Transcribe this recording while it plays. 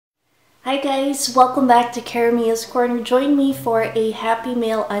Hi guys, welcome back to Karamia's Corner. Join me for a Happy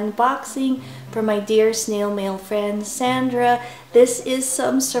Mail unboxing from my dear snail mail friend Sandra. This is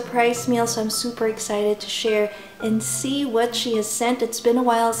some surprise mail, so I'm super excited to share and see what she has sent. It's been a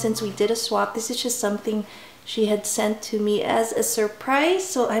while since we did a swap. This is just something she had sent to me as a surprise,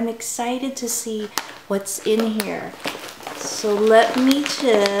 so I'm excited to see what's in here. So let me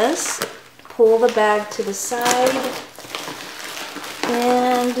just pull the bag to the side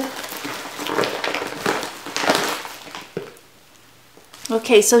and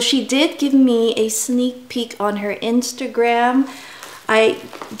okay, so she did give me a sneak peek on her Instagram. I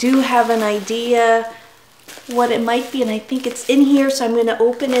do have an idea what it might be, and I think it's in here, so I'm going to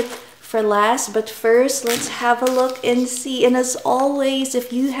open it for last. But first, let's have a look and see. And as always,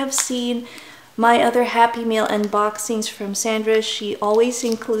 if you have seen my other Happy Mail unboxings from Sandra, she always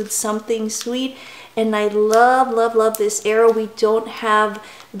includes something sweet. And I love this arrow. We don't have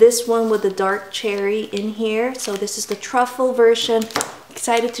this one with the dark cherry in here, so this is the truffle version.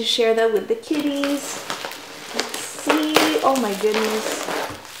 Excited to share that with the kitties. Let's see. Oh my goodness.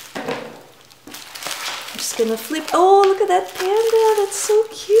 I'm just gonna flip. Oh, look at that panda. That's so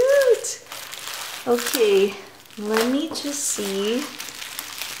cute. Okay, let me just see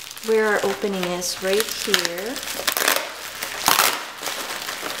where our opening is. Right here.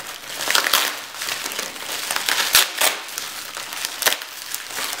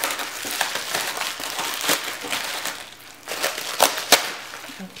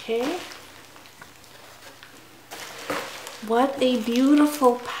 Okay. What a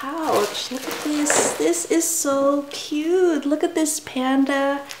beautiful pouch. Look at this. This is so cute. Look at this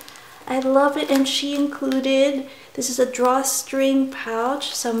panda. I love it. And she included, this is a drawstring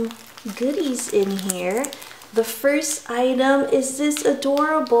pouch, some goodies in here. The first item is this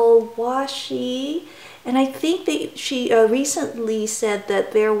adorable washi. And I think that she recently said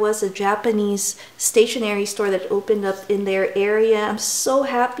that there was a Japanese stationery store that opened up in their area. I'm so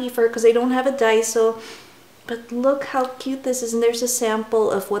happy for her because they don't have a Daiso. But look how cute this is. And there's a sample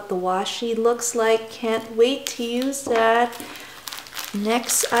of what the washi looks like. Can't wait to use that.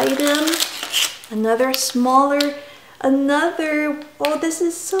 Next item, another smaller, oh, this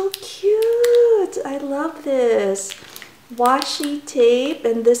is so cute. I love this. Washi tape,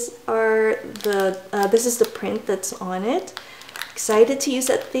 and this is the print that's on it. Excited to use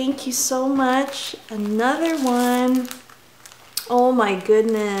that. Thank you so much. Another one. Oh my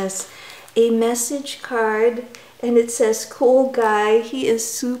goodness, a message card, and it says cool guy. He is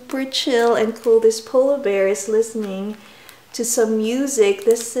super chill and cool. This polar bear is listening to some music.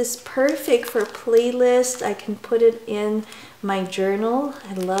 This is perfect for playlist. I can put it in my journal.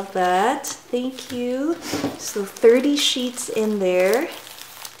 I love that. Thank you. So 30 sheets in there.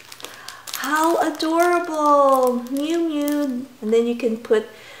 How adorable. Mew Mew. And then you can put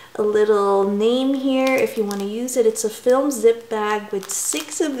a little name here if you want to use it. It's a film zip bag with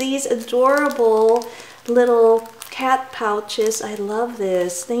 6 of these adorable little cat pouches. I love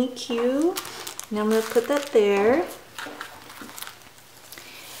this. Thank you. Now I'm going to put that there.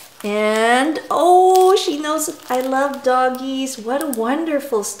 And oh, she knows I love doggies. What a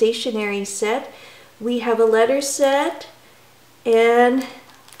wonderful stationery set. We have a letter set, and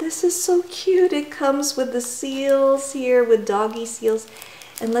this is so cute. It comes with the seals here, with doggy seals.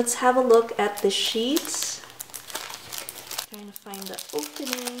 And let's have a look at the sheets. Trying to find the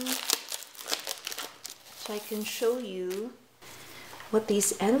opening so I can show you what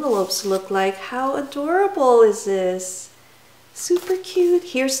these envelopes look like. How adorable is this? Super cute.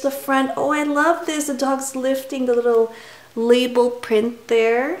 Here's the front. Oh, I love this. The dog's lifting the little label print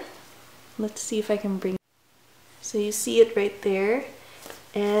there. Let's see if I can bring. So you see it right there.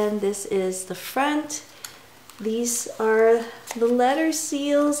 And this is the front. These are the letter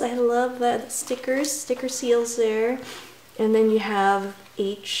seals. I love that. Sticker seals there. And then you have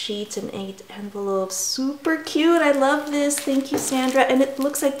 8 sheets and 8 envelopes. Super cute. I love this. Thank you, Sandra. And it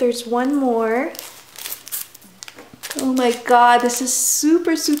looks like there's one more. Oh my god, this is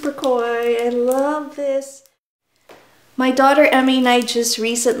super kawaii. I love this. My daughter Emmy and I just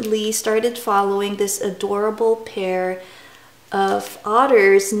recently started following this adorable pair of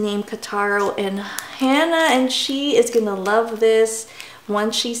otters named Kataro and Hannah, and she is gonna love this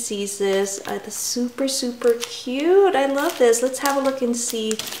once she sees this. It's super cute. I love this. Let's have a look and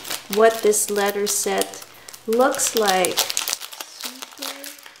see what this letter set looks like.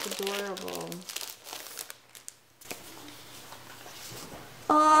 Super adorable.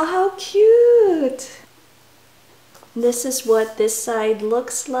 Oh, how cute! This is what this side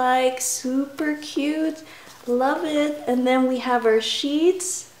looks like. Super cute. Love it. And then we have our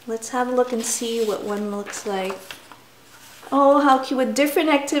sheets. Let's have a look and see what one looks like. Oh, how cute, with different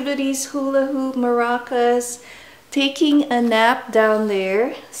activities, hula hoop, maracas, taking a nap down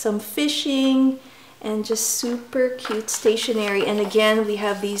there, some fishing, and just super cute stationery. And again, we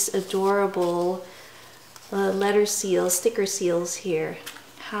have these adorable letter seals, sticker seals here.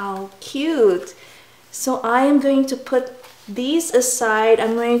 How cute. So I am going to put these aside.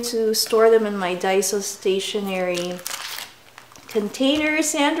 I'm going to store them in my Daiso stationery container.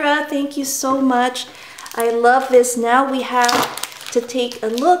 Sandra, thank you so much. I love this. Now we have to take a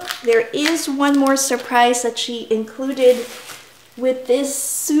look. There is one more surprise that she included with this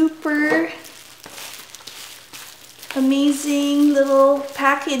super amazing little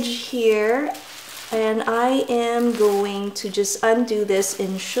package here. And I am going to just undo this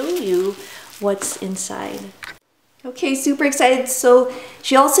and show you what's inside. Okay, super excited. So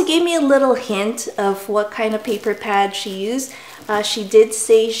she also gave me a little hint of what kind of paper pad she used. She did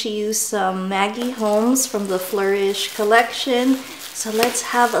say she used some Maggie Holmes from the Flourish collection. So let's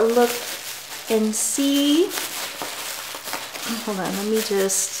have a look and see. Hold on, let me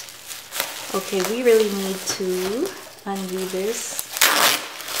just... Okay, we really need to undo this.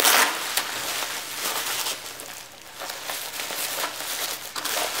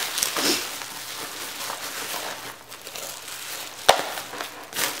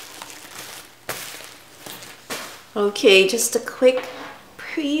 Okay, just a quick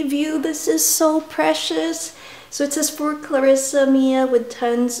preview. This is so precious. So it says, for Clarissa Mia, with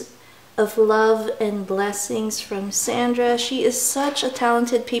tons of love and blessings from Sandra. She is such a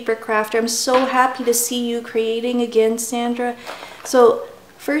talented paper crafter. I'm so happy to see you creating again, Sandra. So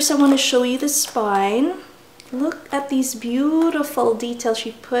first I want to show you the spine. Look at these beautiful details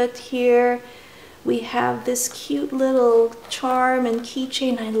she put here. We have this cute little charm and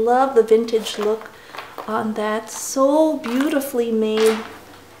keychain. I love the vintage look on that. So beautifully made.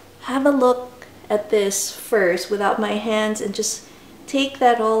 Have a look at this first without my hands and just take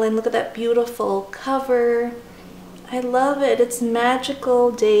that all in. Look at that beautiful cover. I love it. It's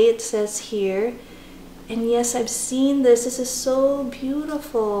Magical Day, it says here. And yes, I've seen this. This is so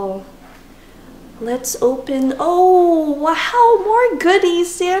beautiful. Let's open. Oh, wow, more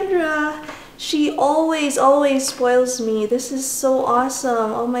goodies, Sandra. She always spoils me. This is so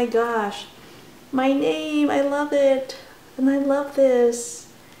awesome. Oh my gosh. My name, I love it. And I love this.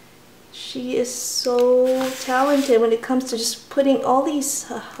 She is so talented when it comes to just putting all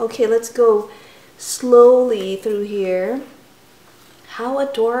these... okay, let's go slowly through here. How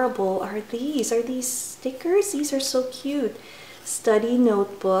adorable are these? Are these stickers? These are so cute. Study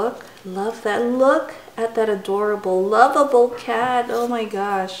notebook. Love that. Look at that adorable, lovable cat. Oh my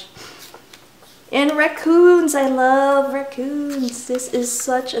gosh. And raccoons. I love raccoons. This is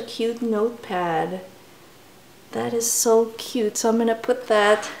such a cute notepad. That is so cute. So I'm going to put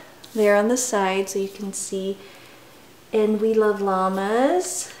that there on the side so you can see. And we love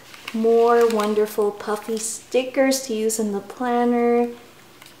llamas. More wonderful puffy stickers to use in the planner.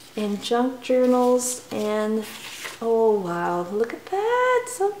 And junk journals. And oh wow, look at that.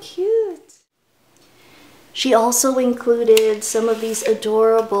 So cute. She also included some of these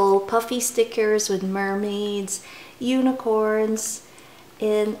adorable puffy stickers with mermaids, unicorns,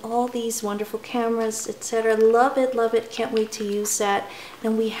 and all these wonderful cameras, etc. Love it, love it. Can't wait to use that.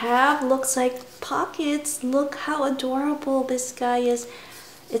 And we have, looks like pockets. Look how adorable this guy is.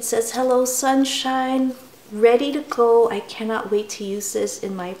 It says, hello sunshine, ready to go. I cannot wait to use this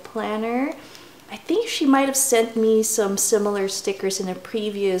in my planner. I think she might have sent me some similar stickers in a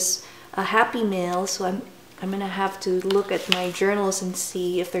previous Happy Mail, so I'm gonna have to look at my journals and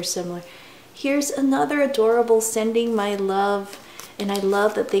see if they're similar. Here's another adorable sending my love, and I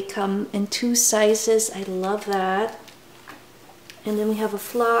love that they come in 2 sizes. I love that. And then we have a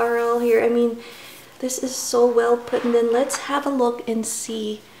floral here. I mean, this is so well put. And then let's have a look and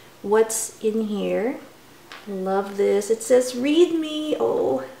see what's in here. Love this. It says read me.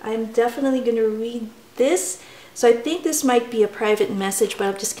 Oh, I'm definitely gonna read this. So I think this might be a private message, but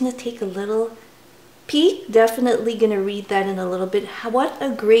I'm just gonna take a little peek. Definitely gonna read that in a little bit. What a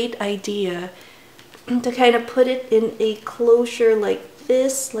great idea to kind of put it in a closure like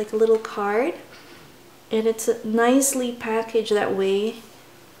this, like a little card. And it's nicely packaged that way.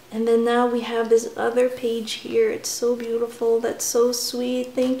 And then now we have this other page here. It's so beautiful. That's so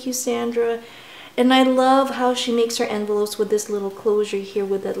sweet. Thank you, Sandra. And I love how she makes her envelopes with this little closure here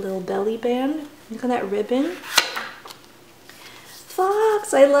with that little belly band. Look at that ribbon.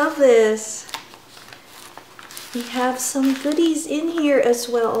 Fox, I love this. We have some goodies in here as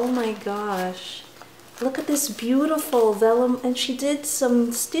well. Oh my gosh. Look at this beautiful vellum. And she did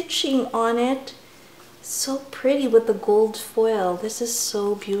some stitching on it. So pretty with the gold foil. This is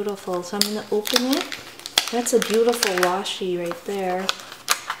so beautiful. So I'm going to open it. That's a beautiful washi right there.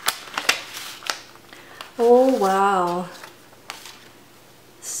 Oh, wow.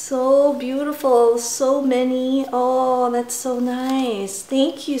 So beautiful. So many. Oh, that's so nice.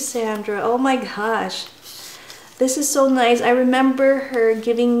 Thank you, Sandra. Oh my gosh. This is so nice. I remember her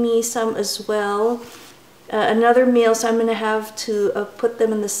giving me some as well. Another mail, so I'm going to have to put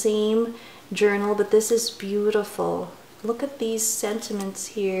them in the same journal, but this is beautiful. Look at these sentiments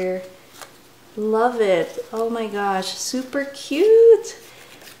here. Love it. Oh my gosh, super cute.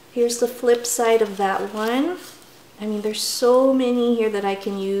 Here's the flip side of that one. I mean, there's so many here that I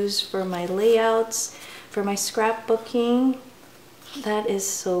can use for my layouts, for my scrapbooking. That is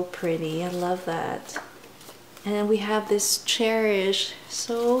so pretty. I love that. And then we have this cherish.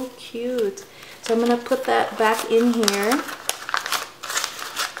 So cute. So I'm going to put that back in here.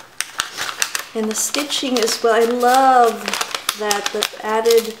 And the stitching as well. I love that. The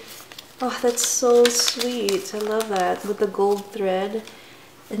added, oh, that's so sweet. I love that with the gold thread.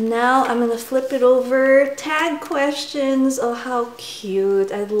 And now I'm going to flip it over. Tag questions. Oh, how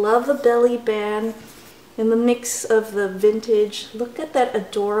cute. I love the belly band and the mix of the vintage. Look at that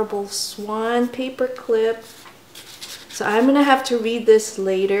adorable swan paper clip. So I'm going to have to read this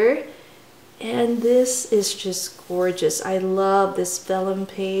later. And this is just gorgeous. I love this vellum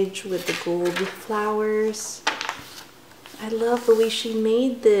page with the gold flowers. I love the way she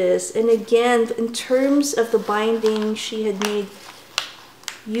made this. And again, in terms of the binding, she had made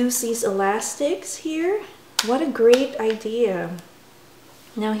use these elastics here. What a great idea.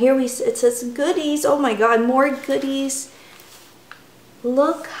 Now here it says goodies. Oh my God, more goodies.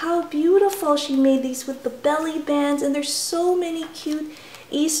 Look how beautiful she made these with the belly bands. And there's so many cute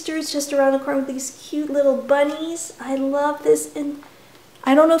Easter's just around the corner with these cute little bunnies. I love this. And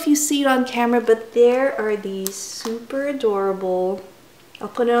I don't know if you see it on camera, but there are these super adorable, I'll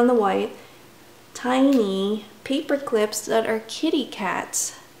put it on the white, tiny paper clips that are kitty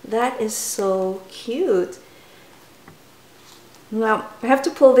cats. That is so cute. Now, I have to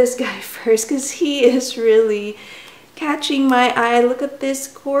pull this guy first because he is really catching my eye. Look at this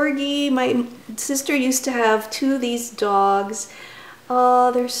corgi. My sister used to have 2 of these dogs.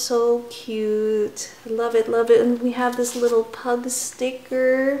 Oh, they're so cute. I love it, love it. And we have this little pug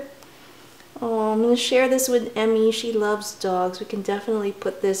sticker. Oh, I'm going to share this with Emmy. She loves dogs. We can definitely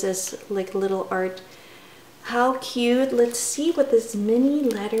put this as like little art. How cute. Let's see what this mini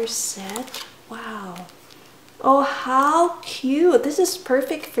letter said. Wow. Oh, how cute. This is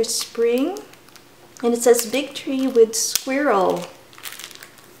perfect for spring. And it says big tree with squirrel.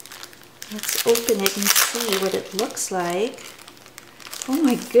 Let's open it and see what it looks like. Oh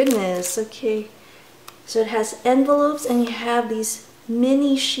my goodness. Okay. So it has envelopes and you have these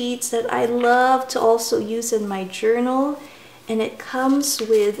mini sheets that I love to also use in my journal. And it comes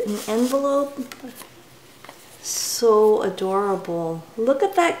with an envelope. So adorable. Look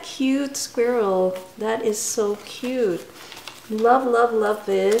at that cute squirrel. That is so cute. Love, love, love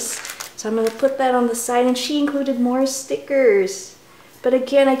this. So I'm going to put that on the side, and she included more stickers. But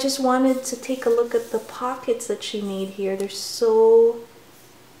again, I just wanted to take a look at the pockets that she made here. They're so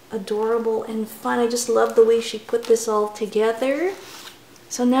adorable and fun. I just love the way she put this all together.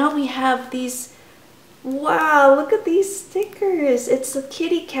 So now we have these. Wow, look at these stickers. It's a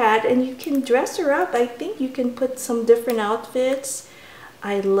kitty cat and you can dress her up. I think you can put some different outfits.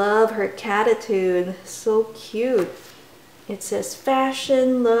 I love her catitude. So cute. It says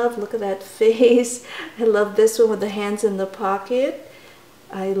fashion, love. Look at that face. I love this one with the hands in the pocket.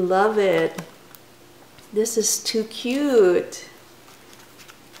 I love it. This is too cute.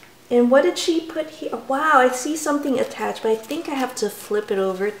 And what did she put here? Wow, I see something attached, but I think I have to flip it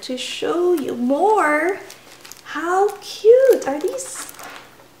over to show you more. How cute are these?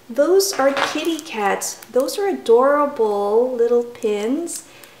 Those are kitty cats. Those are adorable little pins.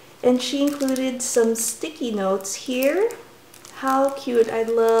 And she included some sticky notes here. How cute. I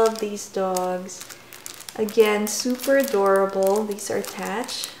love these dogs. Again, super adorable. These are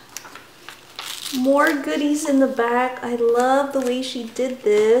attached. More goodies in the back. I love the way she did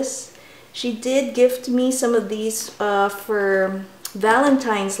this. She did gift me some of these for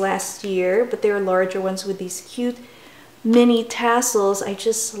Valentine's last year, but they were larger ones with these cute mini tassels. I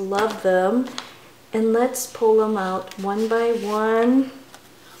just love them. And let's pull them out one by one.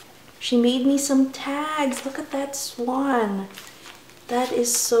 She made me some tags. Look at that swan. That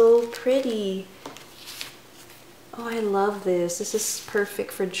is so pretty. Oh, I love this. This is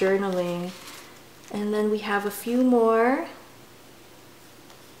perfect for journaling. And then we have a few more.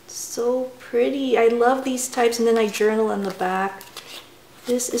 So pretty. I love these types. And then I journal in the back.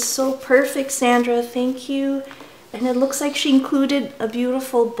 This is so perfect, Sandra. Thank you. And it looks like she included a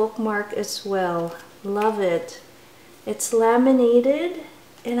beautiful bookmark as well. Love it. It's laminated,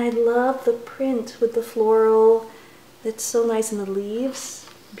 and I love the print with the floral. That's so nice in the leaves.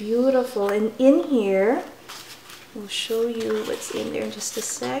 Beautiful. And in here, we'll show you what's in there in just a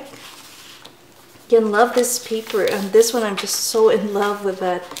sec. Again, love this paper. And this one, I'm just so in love with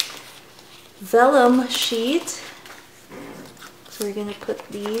that vellum sheet. So we're gonna put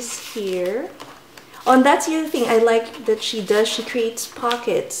these here. Oh, and that's the other thing I like that she does. She creates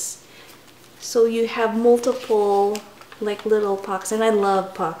pockets. So you have multiple like little pockets, and I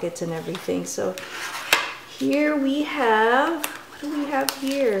love pockets and everything. So here we have, what do we have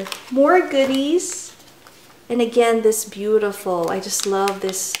here? More goodies. And again, this beautiful, I just love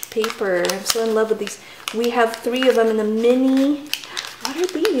this paper. I'm so in love with these. We have 3 of them in a mini. What are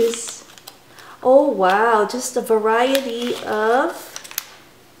these? Oh wow, just a variety of,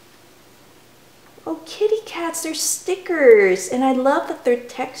 oh, kitty cats. They're stickers, and I love that they're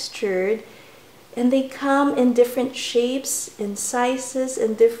textured, and they come in different shapes and sizes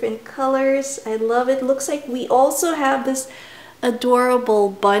and different colors. I love it. Looks like we also have this adorable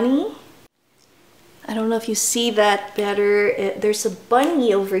bunny. I don't know if you see that better. There's a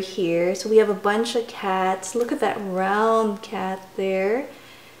bunny over here. So we have a bunch of cats. Look at that round cat there.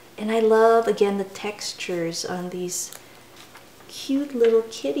 And I love, again, the textures on these cute little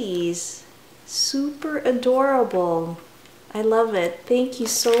kitties. Super adorable. I love it. Thank you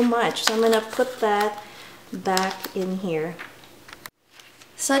so much. So I'm going to put that back in here.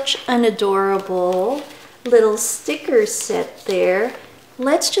 Such an adorable little sticker set there.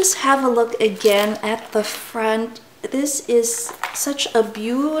 Let's just have a look again at the front. This is such a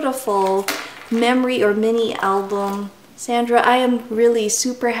beautiful memory or mini album. Sandra, I am really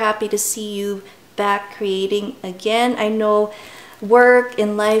super happy to see you back creating again. I know work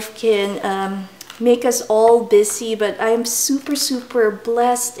and life can make us all busy, but I am super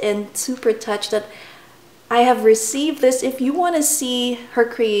blessed and super touched that I have received this. If you want to see her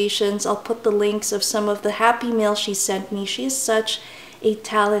creations, I'll put the links of some of the happy mail she sent me. She is such a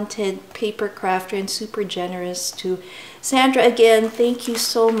talented paper crafter and super generous too. Sandra, again, thank you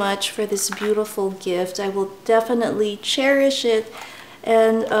so much for this beautiful gift. I will definitely cherish it,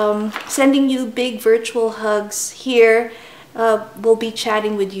 and sending you big virtual hugs here. We'll be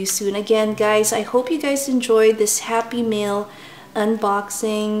chatting with you soon. Again, guys, I hope you guys enjoyed this happy mail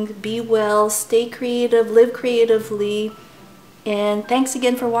unboxing. Be well, stay creative, live creatively, and thanks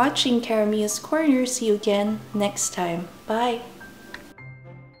again for watching Karamia's Corner. See you again next time. Bye.